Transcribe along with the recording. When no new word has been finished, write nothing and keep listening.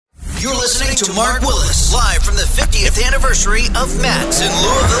You're listening to Mark Willis, live from the 50th anniversary of Matt's in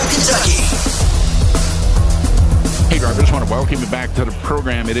Louisville, Kentucky. Hey, drivers, I want to welcome you back to the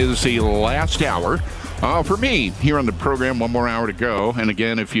program. It is the last hour for me here on the program. One more hour to go. And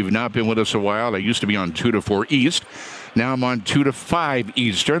again, if you've not been with us a while, I used to be on 2 to 4 East. Now I'm on 2 to 5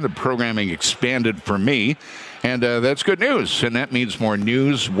 Eastern. The programming expanded for me. And that's good news. And that means more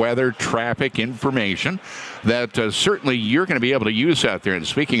news, weather, traffic, information that certainly you're going to be able to use out there. And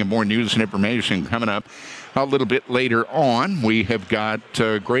speaking of more news and information coming up a little bit later on, we have got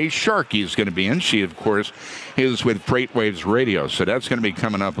Grace Sharkey is going to be in. She, of course, is with Freight Waves Radio. So that's going to be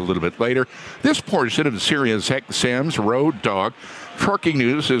coming up a little bit later. This portion of SiriusXM's Road Dog Trucking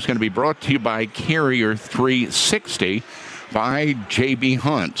News is going to be brought to you by Carrier 360 by J.B.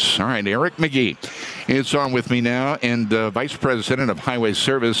 Hunt. All right, Eric McGee is on with me now, and Vice President of Highway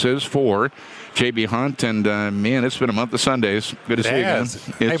Services for J.B. Hunt. And, man, it's been a month of Sundays. Good to see you again.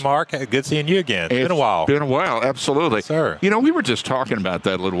 Hey, Mark, good seeing you again. It's been a while. Been a while, absolutely. Yes, sir. You know, we were just talking about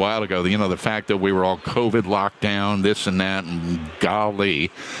that a little while ago, you know, the fact that we were all COVID locked down, this and that, and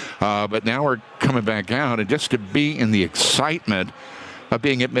golly. But now we're coming back out, and just to be in the excitement of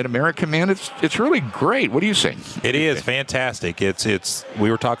being at Mid-America, man, it's really great. What do you think? It is fantastic. It's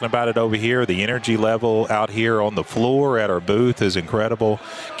we were talking about it over here. The energy level out here on the floor at our booth is incredible.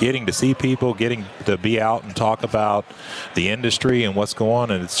 Getting to see people, getting to be out and talk about the industry and what's going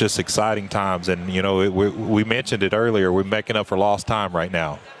on, and it's just exciting times. And, you know, we mentioned it earlier. We're making up for lost time right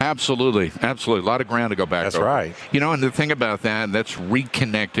now. Absolutely. Absolutely. A lot of ground to go back That's over. right. You know, and the thing about that's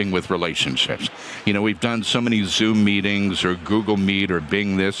reconnecting with relationships. You know, we've done so many Zoom meetings or Google Meet or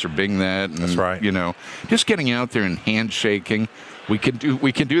Bing this or Bing that. And, that's right. You know, just getting out there and handshaking. We can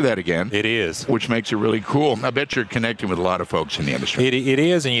do that again. It is. Which makes it really cool. I bet you're connecting with a lot of folks in the industry. It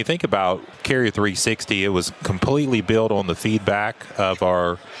is, and you think about Carrier 360, it was completely built on the feedback of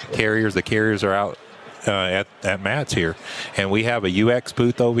our carriers. The carriers are out at Matt's here, and we have a UX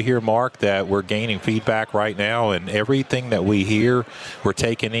booth over here, Mark, that we're gaining feedback right now, and everything that we hear we're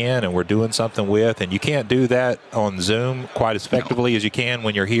taking in and we're doing something with, and you can't do that on Zoom quite as effectively as you can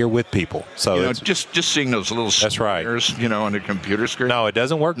when you're here with people. So you know, just seeing those little squares, you know, on the computer screen. No, it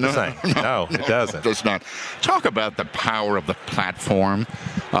doesn't work the same. No, it doesn't. It does not. Talk about the power of the platform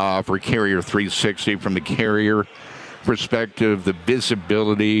for Carrier 360 from the carrier perspective, the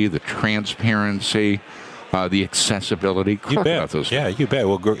visibility, the transparency, the accessibility. You bet. About those. Yeah, you bet.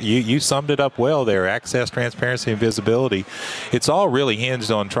 Well, you summed it up well there. Access, transparency, and visibility. It's all really hinged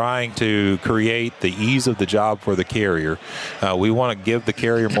on trying to create the ease of the job for the carrier. We want to give the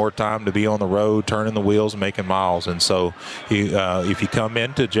carrier more time to be on the road, turning the wheels, making miles. And so if you come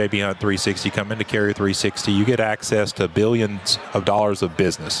into JB Hunt 360, come into Carrier 360, you get access to billions of dollars of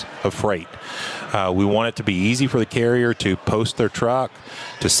business, of freight. We want it to be easy for the carrier to post their truck,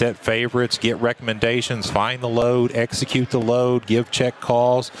 to set favorites, get recommendations, find the load, execute the load, give check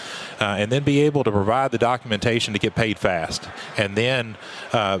calls, and then be able to provide the documentation to get paid fast. And then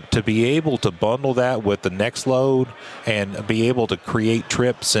to be able to bundle that with the next load and be able to create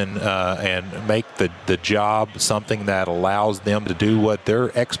trips and make the job something that allows them to do what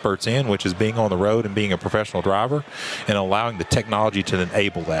they're experts in, which is being on the road and being a professional driver, and allowing the technology to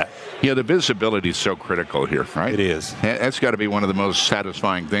enable that. Yeah, the visibility is so critical here, right? It is. That's got to be one of the most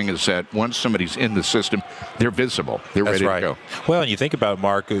satisfying things, is that once somebody's in the system, they're visible. They're ready to go. Well, and you think about it,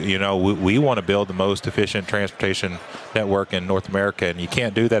 Mark, you know, we want to build the most efficient transportation network in North America, and you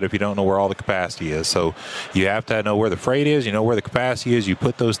can't do that if you don't know where all the capacity is. So you have to know where the freight is, you know where the capacity is, you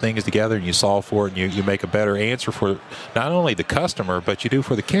put those things together and you solve for it, and you make a better answer for not only the customer, but you do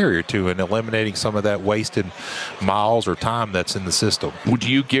for the carrier too, and eliminating some of that wasted miles or time that's in the system. Would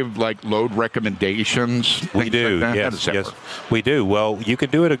you give like load recommendations? We do, like yes, we do. Well, you can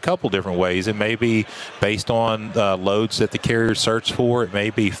do it a couple different ways. It may be based on loads that the carrier search for. It may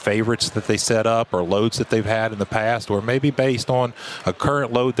be favorites that they set up or loads that they've had in the past, or maybe based on a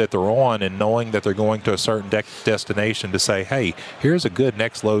current load that they're on and knowing that they're going to a certain destination to say, hey, here's a good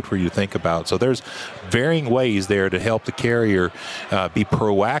next load for you to think about. So there's varying ways there to help the carrier be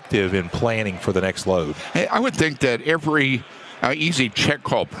proactive in planning for the next load. I would think that every easy check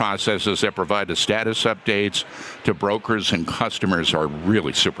call processes that provide the status updates to brokers and customers are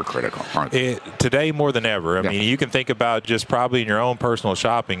really super critical, aren't they? Today more than ever. I mean, you can think about just probably in your own personal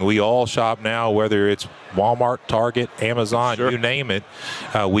shopping. We all shop now, whether it's Walmart, Target, Amazon, you name it.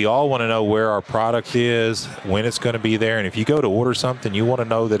 We all want to know where our product is, when it's going to be there. And if you go to order something, you want to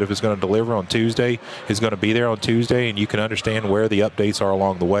know that if it's going to deliver on Tuesday, it's going to be there on Tuesday, and you can understand where the updates are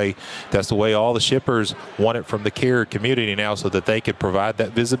along the way. That's the way all the shippers want it from the carrier community now, so that they could provide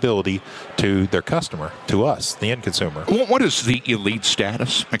that visibility to their customer, to us, the end consumer. What is the elite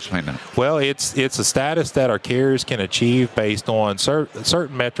status? Explain that. Well, it's a status that our carriers can achieve based on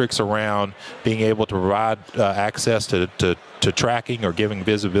certain metrics around being able to provide access to tracking or giving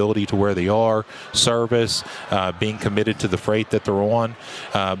visibility to where they are, service, being committed to the freight that they're on.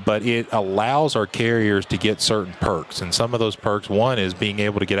 But it allows our carriers to get certain perks. And some of those perks, one is being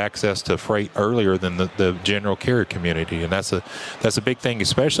able to get access to freight earlier than the general carrier community. And that's a big thing,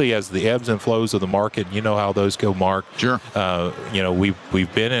 especially as the ebbs and flows of the market. You know how those go, Mark. Sure.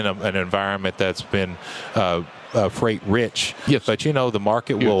 We've been in an environment that's been freight rich. Yes. But the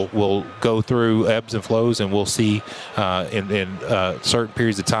market will go through ebbs and flows, and we'll see in certain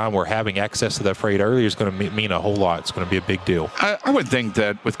periods of time where having access to that freight earlier is going to mean a whole lot. It's going to be a big deal. I would think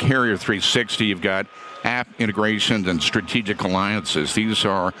that with Carrier 360, you've got app integrations and strategic alliances. These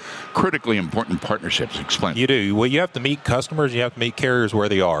are critically important partnerships. Explain. You do. Well, you have to meet customers. You have to meet carriers where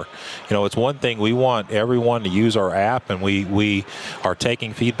they are. It's one thing. We want everyone to use our app, and we are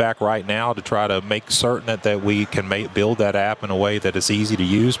taking feedback right now to try to make certain that we can build that app in a way that is easy to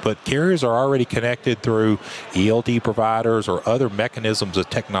use. But carriers are already connected through ELD providers or other mechanisms of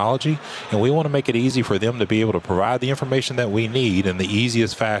technology, and we want to make it easy for them to be able to provide the information that we need in the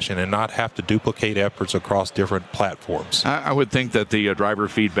easiest fashion and not have to duplicate efforts across different platforms. I would think that the driver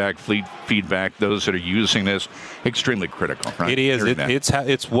feedback, fleet feedback, those that are using this, extremely critical. Right? It is.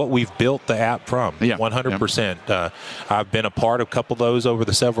 It's what we've built the app from. Yeah. 100%. I've been a part of a couple of those over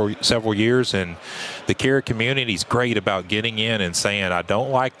the several years, and the carrier community is great about getting in and saying, I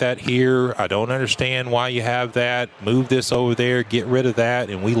don't like that here. I don't understand why you have that. Move this over there. Get rid of that.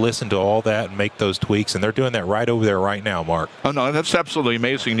 And we listen to all that and make those tweaks. And they're doing that right over there right now, Mark. Oh, no, that's absolutely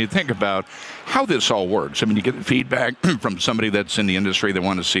amazing. You think about how this all works. I mean, you get feedback from somebody that's in the industry that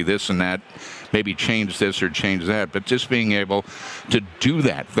want to see this and that, maybe change this or change that. But just being able to do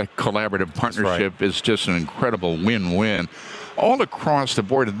that collaborative partnership is just an incredible win-win all across the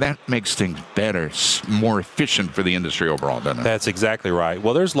board, and that makes things better, more efficient for the industry overall, doesn't it? That's exactly right.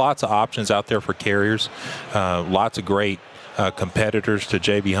 Well, there's lots of options out there for carriers, lots of great competitors to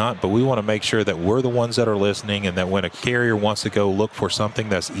J.B. Hunt, but we want to make sure that we're the ones that are listening, and that when a carrier wants to go look for something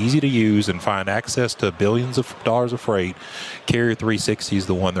that's easy to use and find access to billions of dollars of freight, Carrier 360 is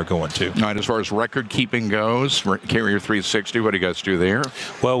the one they're going to. All right, as far as record keeping goes, Carrier 360, what do you guys do there?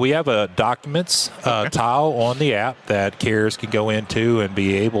 Well, we have a documents tile on the app that carriers can go into and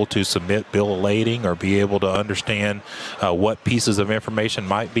be able to submit bill of lading or be able to understand what pieces of information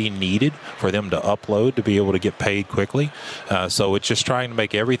might be needed for them to upload to be able to get paid quickly. So it's just trying to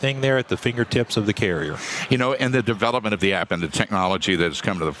make everything there at the fingertips of the carrier. And the development of the app and the technology that has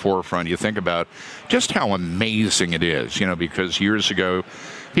come to the forefront, you think about just how amazing it is, because years ago,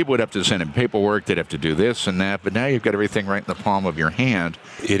 people would have to send in paperwork, they'd have to do this and that, but now you've got everything right in the palm of your hand.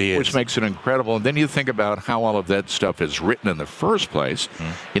 It is. Which makes it incredible. And then you think about how all of that stuff is written in the first place,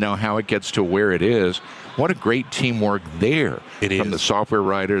 how it gets to where it is. What a great teamwork there. It is. From the software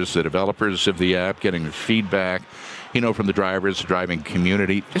writers, the developers of the app, getting the feedback, from the drivers, the driving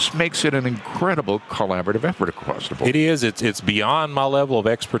community. Just makes it an incredible collaborative effort across the board. It is. It's beyond my level of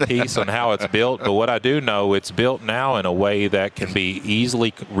expertise on how it's built, but what I do know, it's built now in a way that can be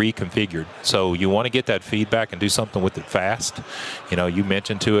easily reconfigured. So you want to get that feedback and do something with it fast. You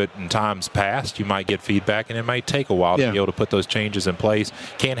mentioned to it in times past, you might get feedback, and it might take a while to be able to put those changes in place.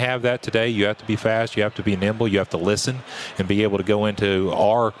 Can't have that today. You have to be fast. You have to be nimble. You have to listen and be able to go into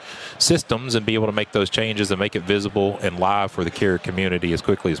our systems and be able to make those changes and make it visible and live for the carrier community as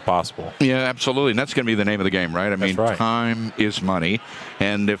quickly as possible. Yeah, absolutely. And that's going to be the name of the game, right? I mean, time is money.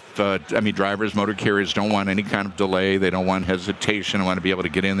 And if, drivers, motor carriers don't want any kind of delay. They don't want hesitation. They want to be able to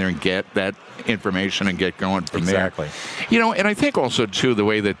get in there and get that information and get going from there. Exactly. And I think also, too, the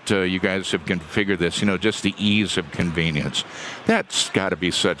way that you guys have configured this, just the ease of convenience. That's got to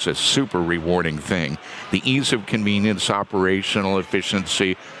be such a super rewarding thing. The ease of convenience, operational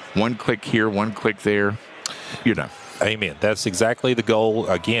efficiency, one click here, one click there. Amen. That's exactly the goal.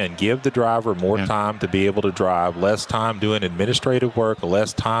 Again, give the driver more time to be able to drive, less time doing administrative work,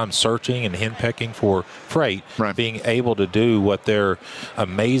 less time searching and henpecking for freight, being able to do what they're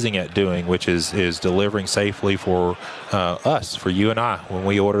amazing at doing, which is delivering safely for us, for you and I, when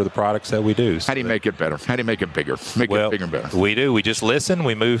we order the products that we do. So how do you make it better? How do you make it bigger? Make it bigger and better. We do. We just listen.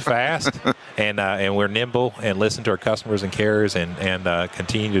 We move fast, and we're nimble and listen to our customers and carriers and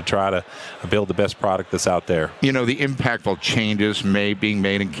continue to try to build the best product that's out there. The impactful changes being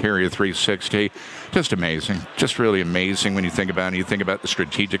made in Carrier 360. Just amazing. Just really amazing when you think about it. You think about the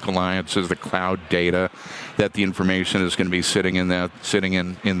strategic alliances, the cloud data, that the information is going to be sitting in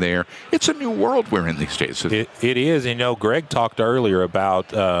there. It's a new world we're in these days. It is. You know, Greg talked earlier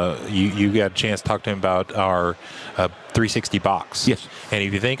about, you got a chance to talk to him about our 360 box. Yes. And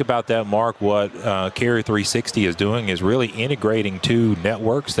if you think about that, Mark, what Carrier 360 is doing is really integrating two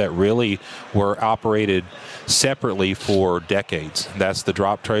networks that really were operated separately for decades. That's the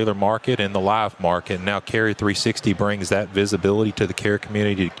drop trailer market and the live market. And now Carrier 360 brings that visibility to the carrier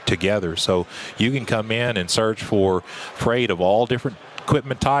community together. So you can come in and search for freight of all different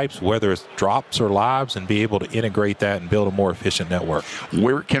equipment types, whether it's drops or lives, and be able to integrate that and build a more efficient network.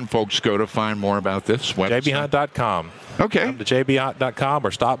 Where can folks go to find more about this website? jbhunt.com. Okay. Come to jbhunt.com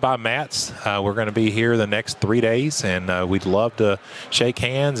or stop by Matt's. We're going to be here the next 3 days, and we'd love to shake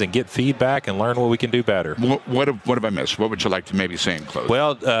hands and get feedback and learn what we can do better. What have I missed? What would you like to maybe say in closing?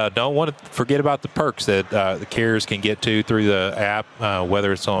 Well, don't want to forget about the perks that the carriers can get to through the app,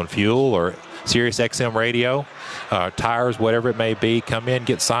 whether it's on fuel or SiriusXM radio, tires, whatever it may be. Come in,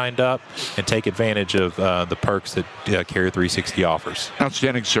 get signed up, and take advantage of the perks that Carrier 360 offers.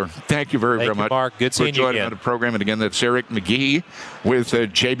 Outstanding, sir. Thank you very much. Mark. Good seeing you again. On the program. And again, that's Eric McGee with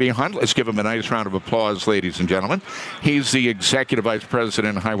JB Hunt. Let's give him a nice round of applause, ladies and gentlemen. He's the Executive Vice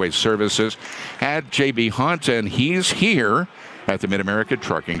President of Highway Services at JB Hunt, and he's here at the Mid-America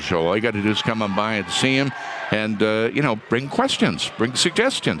Trucking Show. All you got to do is come on by and see him and, bring questions, bring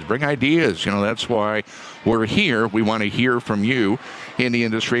suggestions, bring ideas. That's why we're here. We want to hear from you in the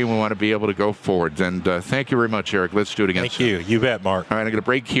industry, and we want to be able to go forward. And thank you very much, Eric. Let's do it again. Thank you. You bet, Mark. All right, I'm going to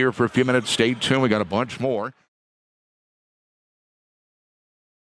break here for a few minutes. Stay tuned. We got a bunch more.